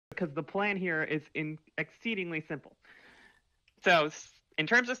because the plan here is exceedingly simple. So, in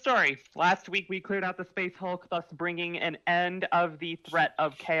terms of story, last week we cleared out the Space Hulk, thus bringing an end of the threat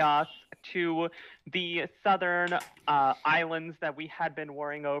of chaos to the southern islands that we had been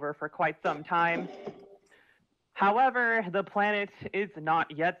worrying over for quite some time. However, the planet is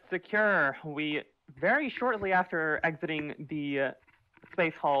not yet secure. We, very shortly after exiting the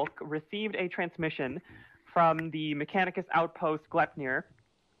Space Hulk, received a transmission from the Mechanicus outpost Gleipnir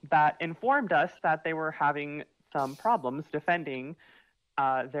that informed us that they were having some problems defending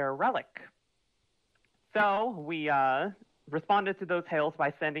their relic. So we responded to those hails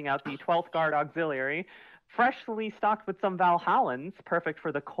by sending out the 12th Guard Auxiliary, freshly stocked with some Valhallans, perfect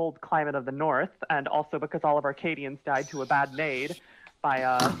for the cold climate of the north, and also because all of Arcadians died to a bad nade by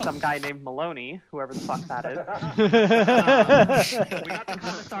some guy named Maloney, whoever the fuck that is. We got the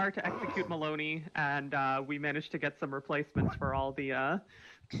Commissar to execute Maloney, and we managed to get some replacements for all the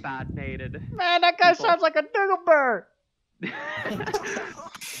bad naded Man, that guy people. sounds like a Diggleberg!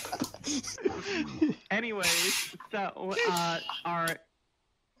 Anyways, so our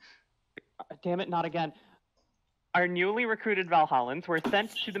damn it, not again. Our newly recruited Valhallans were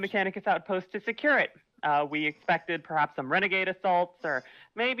sent to the Mechanicus outpost to secure it. We expected perhaps some renegade assaults or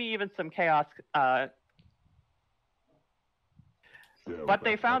maybe even some chaos, but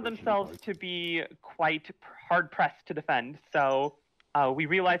they found themselves to be quite hard-pressed to defend. So we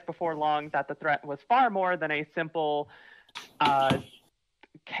realized before long that the threat was far more than a simple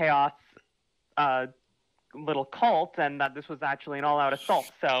chaos little cult, and that this was actually an all-out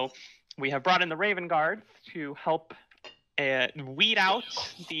assault. So we have brought in the Raven Guards to help weed out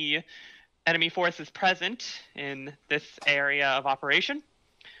the enemy forces present in this area of operation.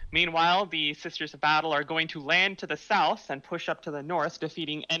 Meanwhile, the Sisters of Battle are going to land to the south and push up to the north,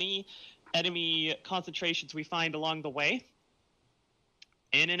 defeating any enemy concentrations we find along the way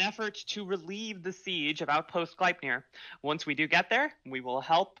in an effort to relieve the siege of Outpost Gleipnir. Once we do get there, we will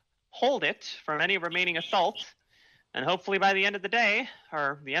help hold it from any remaining assaults, and hopefully by the end of the day,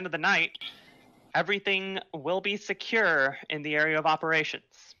 or the end of the night, everything will be secure in the area of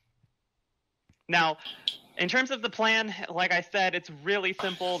operations. Now, in terms of the plan, like I said, it's really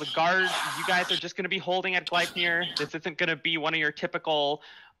simple. The guard, you guys are just going to be holding at Gleipnir. This isn't going to be one of your typical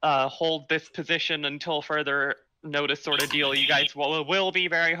hold this position until further notice sort of deal. You guys will be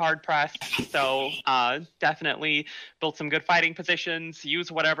very hard pressed, so definitely build some good fighting positions,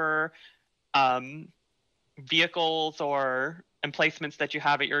 use whatever vehicles or emplacements that you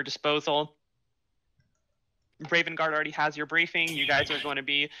have at your disposal. Raven Guard already has your briefing. You guys are going to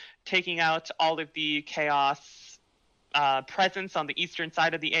be taking out all of the chaos presence on the eastern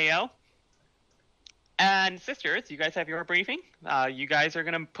side of the AO. And Sisters, you guys have your briefing. You guys are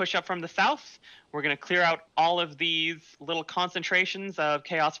going to push up from the south. We're going to clear out all of these little concentrations of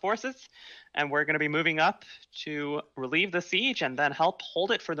chaos forces, and we're going to be moving up to relieve the siege and then help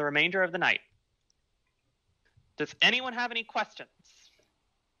hold it for the remainder of the night. Does anyone have any questions?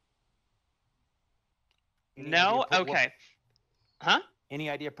 No? Okay. Huh? Any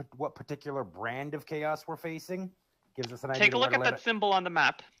idea what particular brand of chaos we're facing? Gives us an idea. Take a look at that symbol on the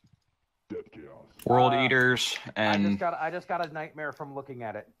map. World Eaters and... I just got a nightmare from looking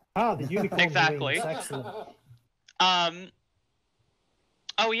at it. Oh, the unicorn. Exactly. Excellent.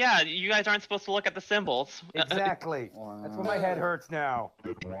 Oh yeah, you guys aren't supposed to look at the symbols. Exactly. That's why my head hurts now.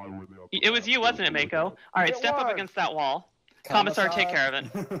 It was you, wasn't it, Mako? All right, step up against that wall. Commissar, take care of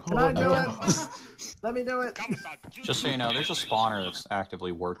it. Can I do it? Let me do it. Just so you know, there's a spawner that's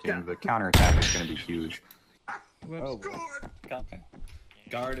actively working. The counterattack is going to be huge. Oh,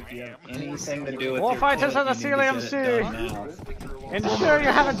 Guard, if you have anything to do with We'll fight us at the CLEMC. Ensure you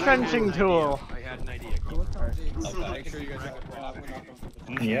have a trenching tool. I had an idea. Make sure you guys have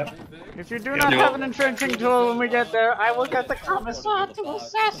Yep. If you do not have an entrenching tool when we get there, I will get the Commissar to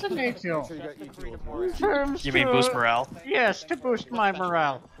assassinate you. You mean boost morale? Yes, to boost my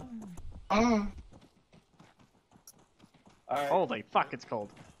morale. Holy fuck, it's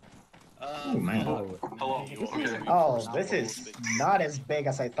cold. Oh man. Hello. Okay. Oh, this is not as big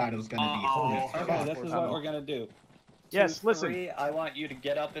as I thought it was gonna be. Holy Okay, this is what we're gonna do. Yes, 2, listen. 3, I want you to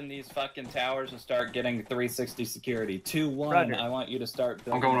get up in these fucking towers and start getting 360 security. 2, 1, Roger. I want you to start I'm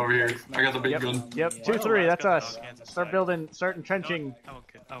building. going over here. I got the big gun. Yep, 2, 3, that's us. Start building, start entrenching.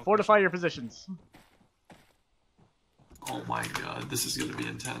 Fortify your positions. Oh my god, this is going to be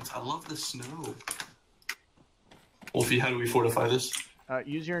intense. I love the snow. Wolfie, how do we fortify this?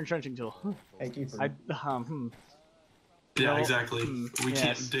 Use your entrenching tool. Thank you for... Yeah, exactly. We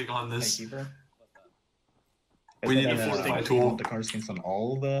can't dig on this. Thank you, bro. We need a Do fortify you tool. want the car skins on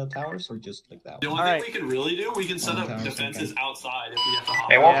all the towers or just like that The one? only All thing we can really do, we can set All up towers, defenses okay. outside if we have to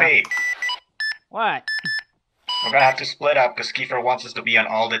hop Hey, out. Wolfie, What? we're gonna have to split up because Kiefer wants us to be on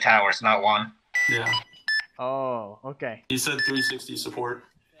all the towers, not one. Yeah. Oh, okay. He said 360 support.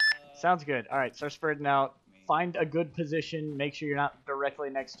 Sounds good. All right, start spreading out. Find a good position. Make sure you're not directly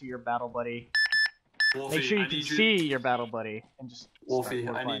next to your battle buddy. Wolfie, Make sure you I can need see your battle buddy and just. Wolfie,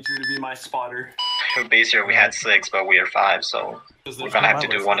 I need you to be my spotter. Who base here we had 6, but we are 5, so we're gonna have to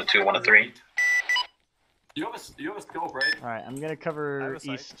do 1 to 2, 1 to 3. You have a scope, right? All right, I'm gonna I cover have a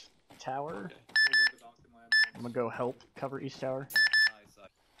sight. East Tower. Okay. I'm gonna go help cover East Tower.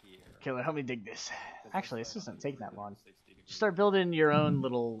 Killer, help me dig this. Actually, this doesn't take that long. Just start building your own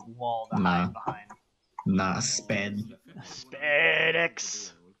little wall to hide behind. Nah, sped.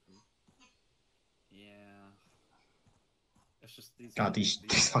 SpedX. God, these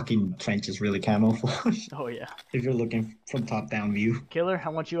fucking trenches really camouflage. Oh yeah. If you're looking from top-down view. Killer, I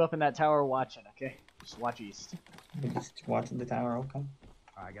want you up in that tower watching, okay? Just watch East. Just watching the tower, okay?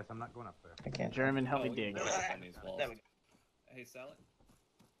 I guess I'm not going up there. I can't. German, help me dig. Hey, Salad.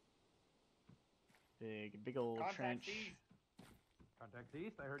 Big old trench. Contact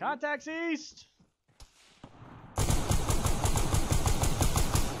east, I heard Contacts East!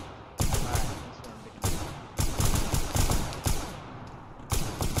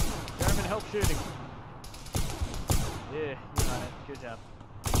 German, help shooting. Yeah, you're on it. Good job.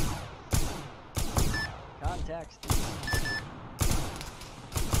 Contacts East.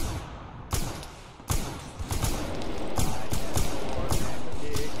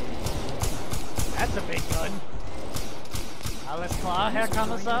 That's a big gun. Alles klar, Herr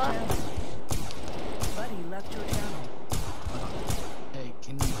Kommissar? Buddy left your channel. Hey,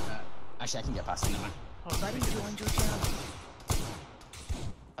 can you, actually I can get past him, man. Oh, buddy joined your channel.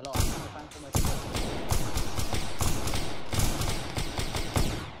 Hello, I'm trying to find somewhere to go.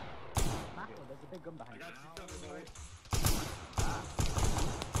 Marco, there's a big gun behind you.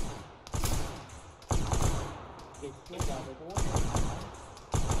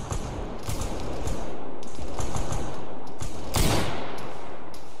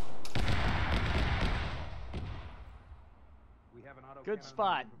 We have an auto Good cannon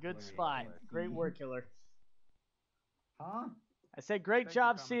spot, on the good roof. spot. Great work, Killer. Huh? I said great Thank you,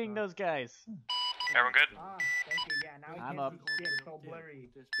 job Commissar. seeing those guys. Everyone good? Ah, thank you. Yeah, now I'm we up. can't see shit. It's all blurry.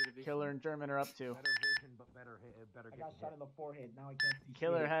 Killer and German are up too. Better vision, but better hit. Better I get got shot hit. in the forehead. Now I can't see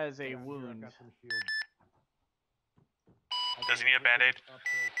Killer shit. has a Yeah, sure, I've wound. got some shield. Does he need a band-aid? Uphill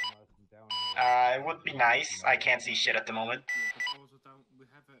from us and downhill. It would be nice. I can't see shit at the moment.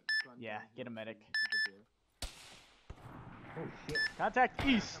 Yeah, get a medic. Oh shit. Contact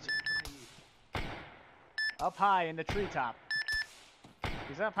East. Up high in the treetop.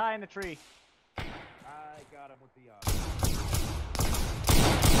 He's up high in the tree. I got him with the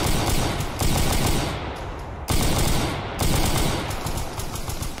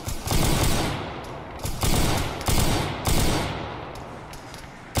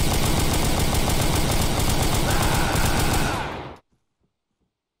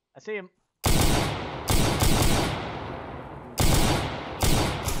I see him.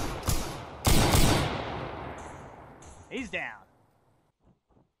 He's down.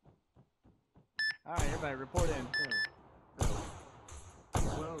 Alright, everybody report in.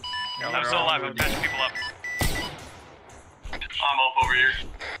 I'm still alive. I'm patching people up. I'm up over here.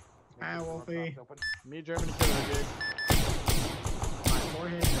 Ah, Wolfie. Me, German, and Killer, dude. My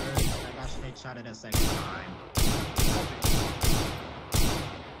forehead hurts. I got headshotted a second time.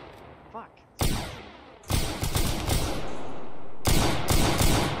 Fuck.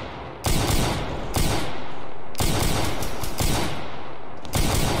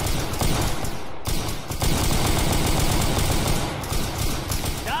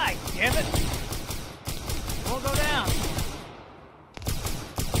 Die, damn it! We'll go down.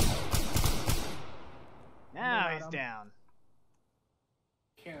 Now he's down.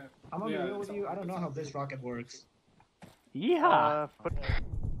 I'm gonna be real with you. I don't know how this rocket works. Yeehaw!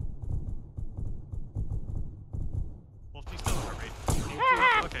 Wolf, do you still have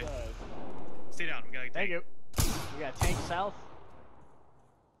rate? Okay. Stay down. We gotta Thank you. We got tank south.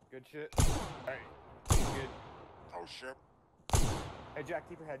 Good shit. Alright. Good. Oh shit. Hey Jack,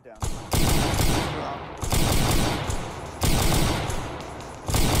 keep your head down.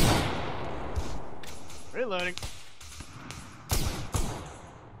 Reloading.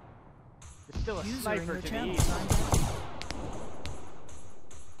 There's still a User in sniper your to the channel east. signed up.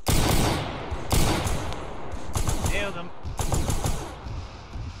 Nailed him.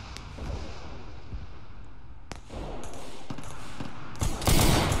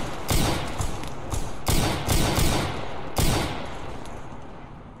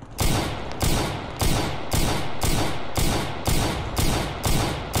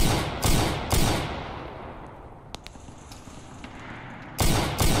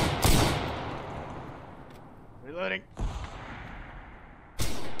 Reloading.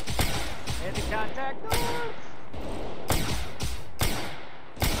 Hit the contact north.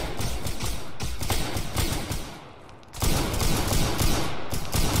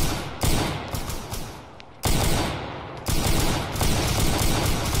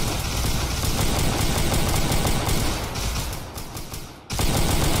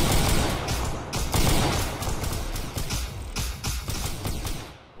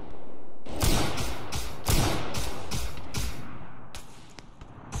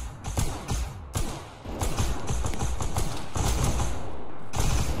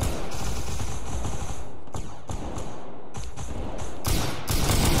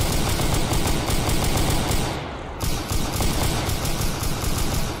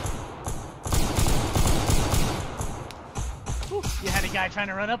 You had a guy trying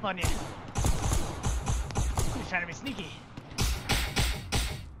to run up on you. He was trying to be sneaky.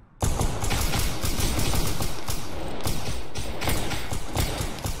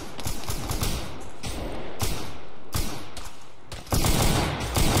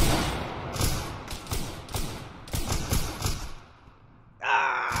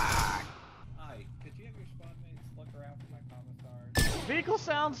 Hi, could you have your squad mates look around for my commissar? Vehicle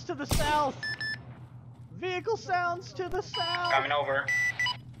sounds to the south. Vehicle sounds to the south. Coming over.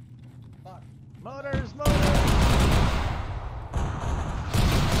 Fuck. Motors, motors.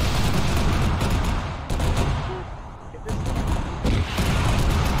 Get this thing.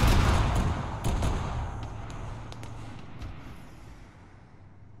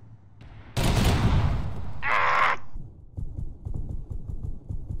 Ah!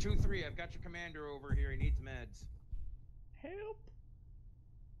 2-3, I've got your commander over here. He needs meds. Help.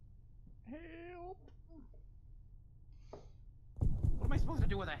 Help. What am I supposed to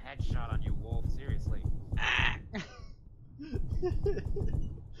do with a headshot on you, Wolf? Seriously.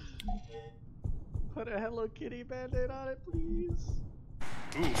 Put a Hello Kitty band-aid on it, please.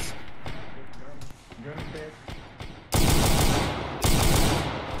 Oof.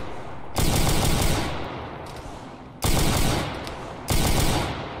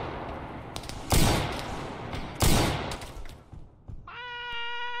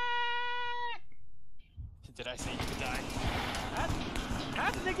 Did I say you could die?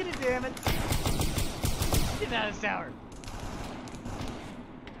 That's negative damage. Get out of this tower.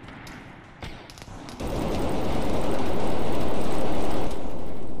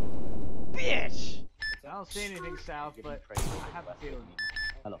 Bitch! I don't see anything south, but I have a feeling.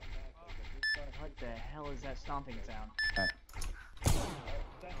 Hello. What the hell is that stomping sound?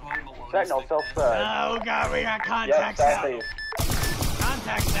 Sentinel, self-side. Oh god, we got contacts now.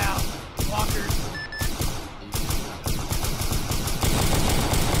 Contacts now. Walkers.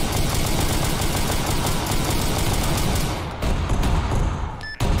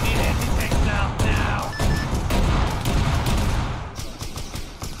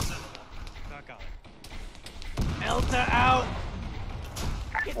 Elta out!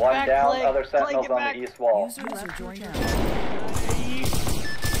 Get One back, down, Clay. other sentinels Clay, on get the east wall. User left your channel.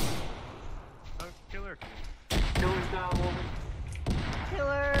 Oh, killer. Killer's down, woman.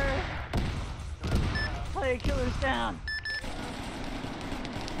 Killer! Clay, killer's down.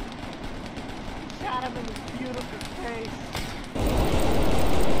 Shot him in his beautiful face.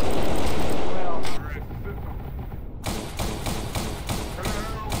 Well.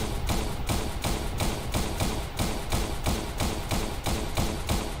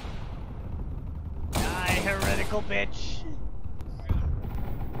 Die, heretical bitch.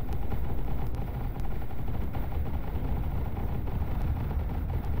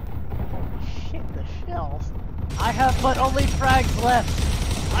 Holy shit, the shells. I have but only frags left.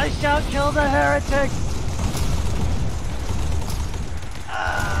 I shall kill the heretic.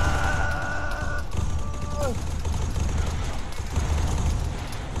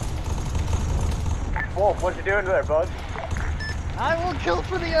 Wolf, what you doing there, bud? I will kill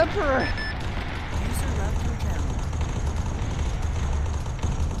for the Emperor. User left your channel.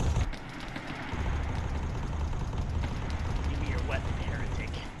 Give me your weapon, heretic.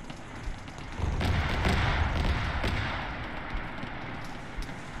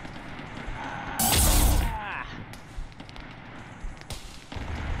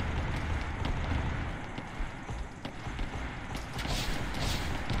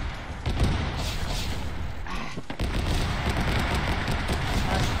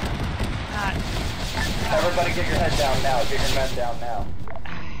 Everybody get your head down now. Get your men down now.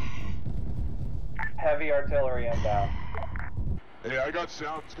 Heavy artillery inbound. Hey, I got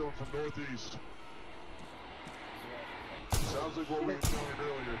sounds going from northeast. Sounds like what we were doing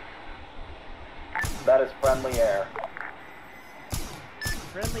earlier. That is friendly air.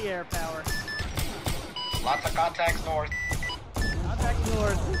 Friendly air power. Lots of contacts north. Contact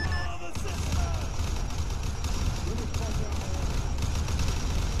north.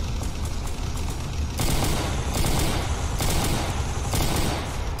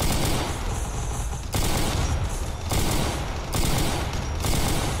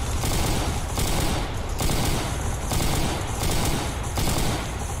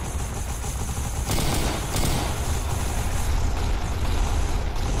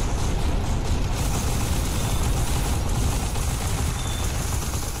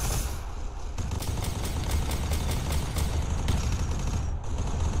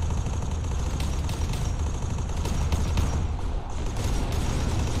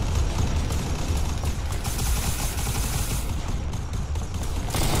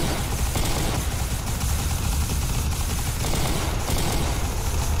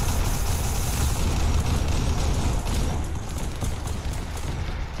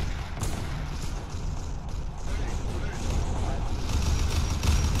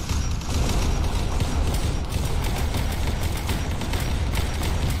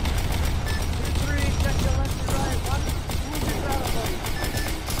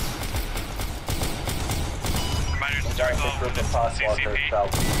 Group of crosswalkers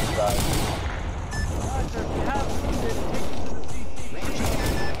southeast side. Roger, if you have wounded, take them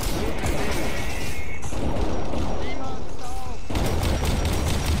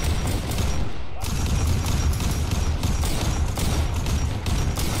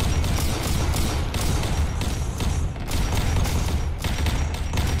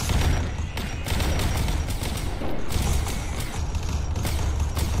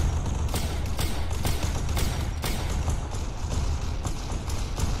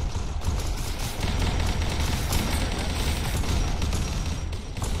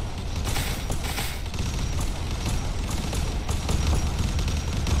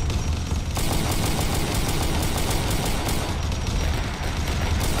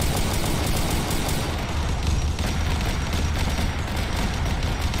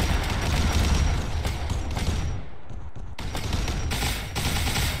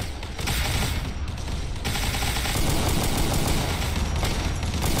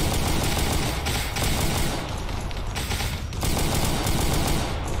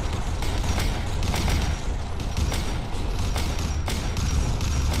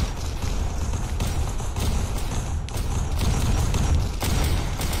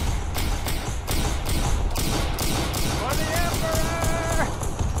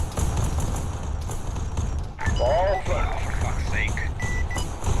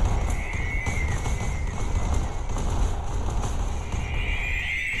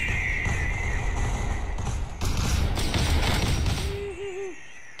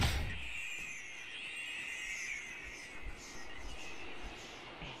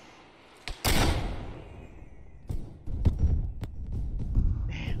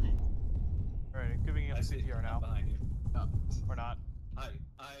to CPR now. Behind you. No. Or not. I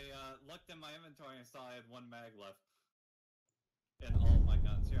looked in my inventory and saw I had 1 mag left. In all of my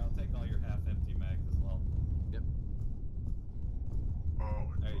guns. Here, I'll take all your half-empty mags as well. Yep.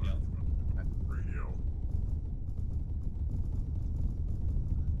 Oh, there you go. Radio.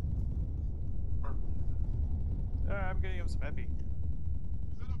 I'm getting him some epi. Is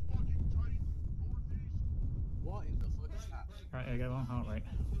that a fucking Titan northeast? What in the fuck is that? Right, I got one heart rate.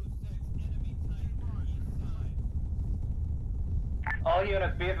 All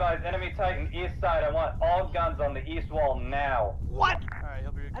units, be advised, enemy Titan, east side. I want all guns on the east wall now. What? Alright,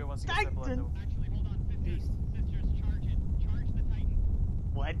 he'll be good once he gets that blood. Actually, hold on. Sisters, charge it. Charge the Titan.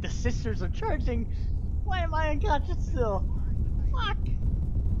 What? The sisters are charging? Why am I unconscious still? Fuck!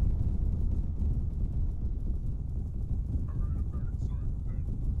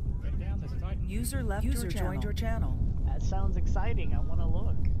 User left your channel. Joined your channel. That sounds exciting. I want to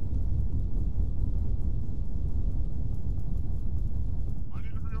look. I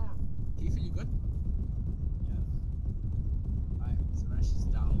need a rearm. Keith, are you good? Yes. Alright, so Rash is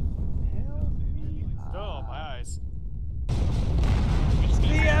down. Help me. Oh, my eyes.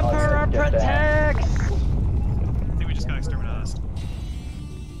 The Emperor protects! I think we just got exterminated.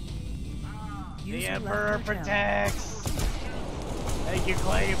 The Emperor protects! Thank you,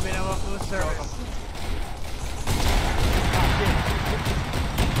 Clay. You've been of a full service.